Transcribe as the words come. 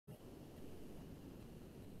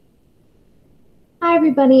Hi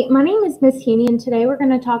everybody, my name is Miss Heaney and today we're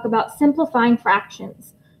going to talk about simplifying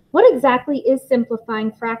fractions. What exactly is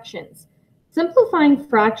simplifying fractions? Simplifying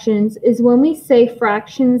fractions is when we say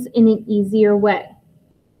fractions in an easier way.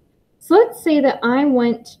 So let's say that I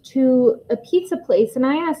went to a pizza place and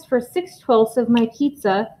I asked for 6/12 of my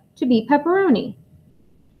pizza to be pepperoni.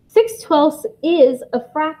 6/12 is a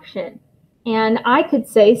fraction and I could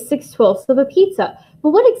say 6/12 of a pizza.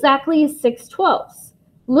 But what exactly is 6/12?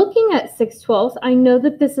 Looking at 6/12, I know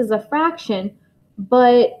that this is a fraction,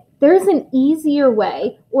 but there's an easier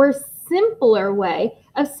way or simpler way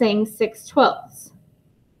of saying 6/12.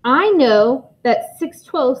 I know that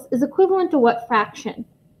 6/12 is equivalent to what fraction?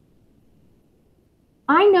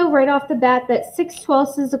 I know right off the bat that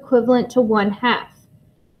 6/12 is equivalent to 1/2.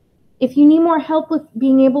 If you need more help with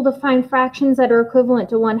being able to find fractions that are equivalent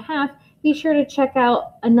to 1/2, be sure to check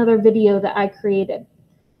out another video that I created.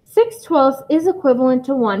 6/12 is equivalent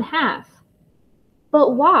to 1/2.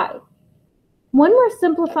 But why? When we're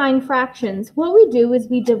simplifying fractions, what we do is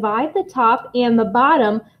we divide the top and the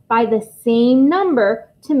bottom by the same number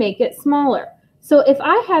to make it smaller. So if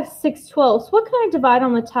I have 6/12, what can I divide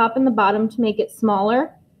on the top and the bottom to make it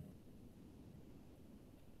smaller?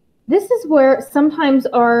 This is where sometimes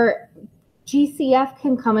our GCF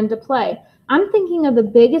can come into play. I'm thinking of the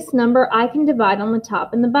biggest number I can divide on the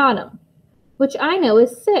top and the bottom, which I know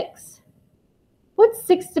is 6. What's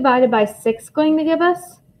 6 divided by 6 going to give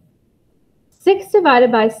us? 6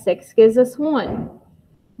 divided by 6 gives us 1.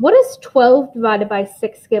 What does 12 divided by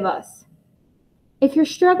 6 give us? If you're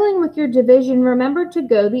struggling with your division, remember to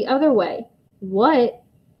go the other way. What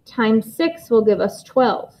times 6 will give us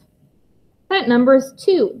 12? That number is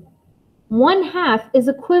 2. 1/2 is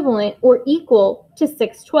equivalent or equal to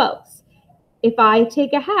 6/12. If I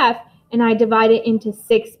take a half and I divide it into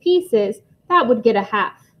 6 pieces, that would get a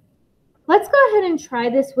half. Let's go ahead and try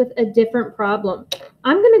this with a different problem.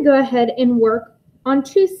 I'm going to go ahead and work on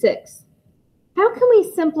 2/6. How can we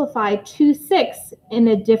simplify 2/6 in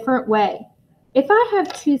a different way? If I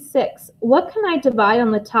have 2/6, what can I divide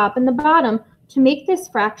on the top and the bottom to make this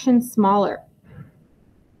fraction smaller?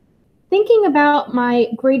 Thinking about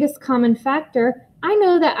my greatest common factor, I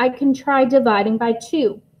know that I can try dividing by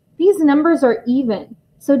 2. These numbers are even,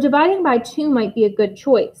 so dividing by 2 might be a good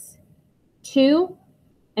choice. 2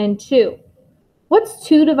 and 2. What's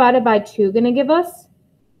 2 divided by 2 going to give us?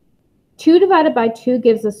 2 divided by 2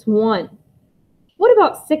 gives us 1. What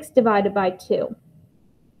about 6 divided by 2?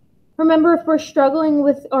 Remember, if we're struggling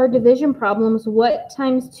with our division problems, what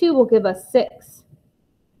times 2 will give us 6?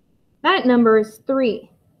 That number is 3.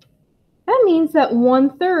 That means that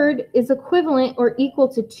 1/3 is equivalent or equal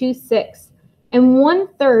to 2/6, and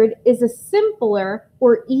 1/3 is a simpler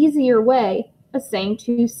or easier way of saying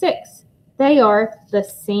 2/6. They are the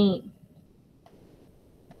same.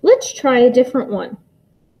 Let's try a different one.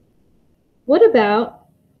 What about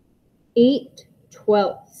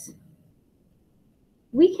 8/12?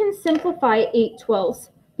 We can simplify 8/12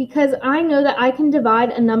 because I know that I can divide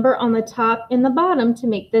a number on the top and the bottom to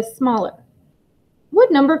make this smaller.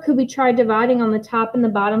 What number could we try dividing on the top and the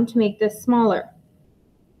bottom to make this smaller?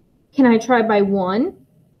 Can I try by 1?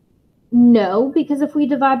 No, because if we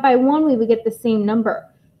divide by 1, we would get the same number.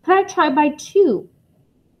 Could I try by 2?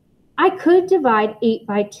 I could divide 8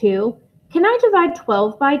 by 2. Can I divide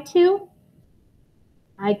 12 by 2?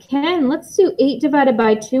 I can. Let's do 8 divided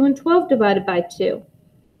by 2 and 12 divided by 2.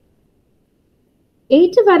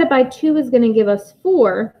 8 divided by 2 is going to give us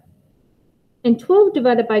 4, and 12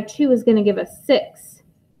 divided by 2 is going to give us 6.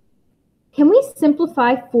 Can we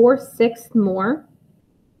simplify 4/6 more?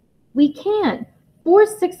 We can.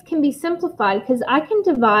 4/6 can be simplified because I can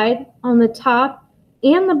divide on the top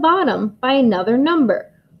and the bottom by another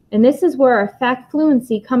number. And this is where our fact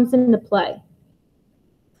fluency comes into play.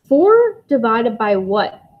 4 divided by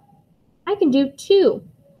what? I can do 2.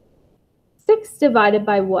 6 divided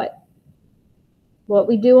by what? What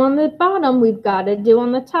we do on the bottom, we've got to do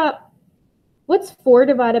on the top. What's 4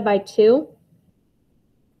 divided by 2?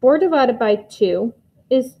 4 divided by 2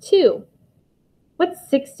 is 2. What's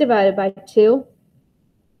 6 divided by 2?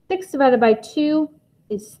 6 divided by 2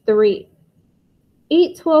 is 3.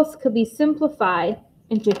 8/12 could be simplified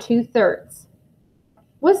into 2/3.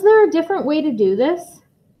 Was there a different way to do this?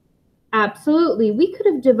 Absolutely. We could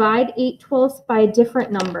have divided 8/12 by a different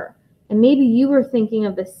number, and maybe you were thinking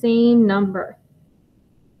of the same number.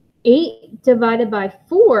 8 divided by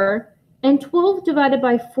 4 and 12 divided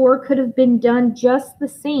by 4 could have been done just the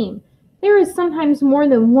same. There is sometimes more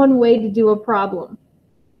than one way to do a problem.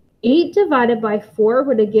 8 divided by 4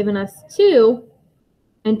 would have given us 2,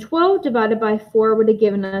 and 12 divided by 4 would have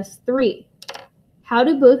given us 3. How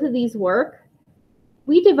do both of these work?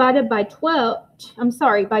 We divided by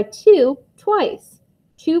 2 twice.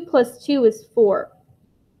 2 plus 2 is 4.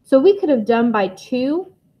 So we could have done by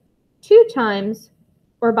 2 times,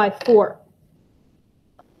 or by 4.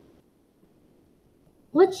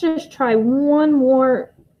 Let's just try one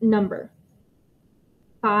more number.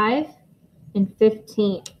 5 and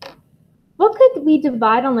 15. What could we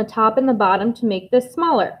divide on the top and the bottom to make this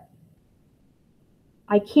smaller?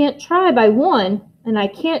 I can't try by 1, and I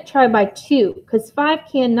can't try by 2, because 5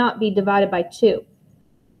 cannot be divided by 2.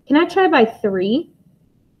 Can I try by 3?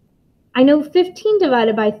 I know 15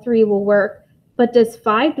 divided by 3 will work, but does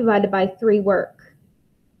 5 divided by 3 work?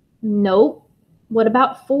 Nope. What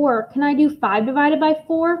about 4? Can I do 5 divided by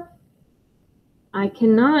 4? I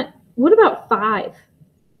cannot. What about 5?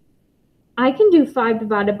 I can do 5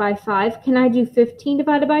 divided by 5. Can I do 15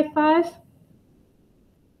 divided by 5?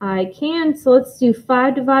 I can. So let's do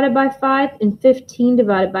 5 divided by 5 and 15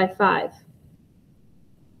 divided by 5.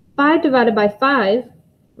 5 divided by 5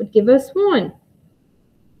 would give us 1.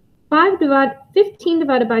 15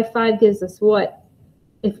 divided by 5 gives us what?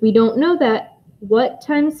 If we don't know that, what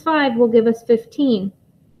times 5 will give us 15?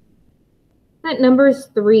 That number is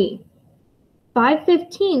 3.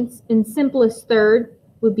 5/15 in simplest form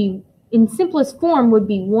would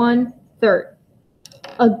be 1/3.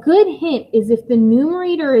 A good hint is if the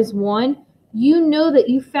numerator is 1, you know that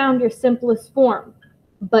you found your simplest form.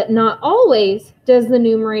 But not always does the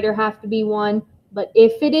numerator have to be 1, but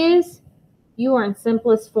if it is, you are in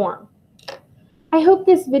simplest form. I hope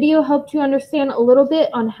this video helped you understand a little bit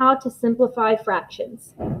on how to simplify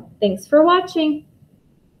fractions. Thanks for watching.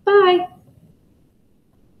 Bye.